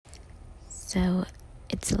So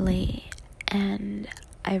it's late, and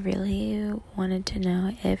I really wanted to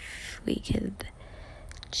know if we could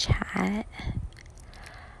chat.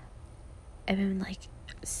 I've been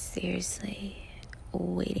seriously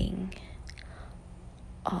waiting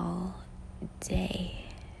all day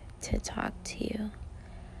to talk to you.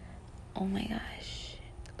 Oh my gosh,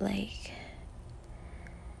 I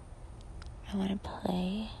want to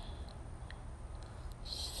play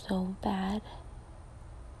so bad.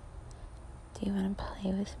 Do you want to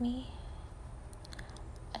play with me?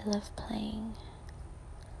 I love playing.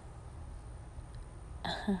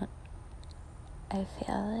 I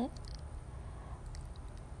feel it.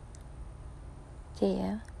 Do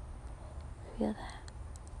you feel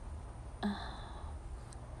that?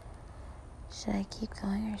 Should I keep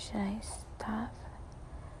going or should I stop?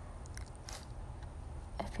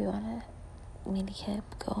 If you want me to keep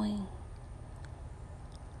going,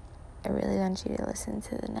 I really want you to listen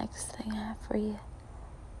to the next thing I have for you.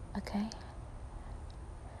 Okay?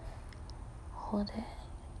 Hold it.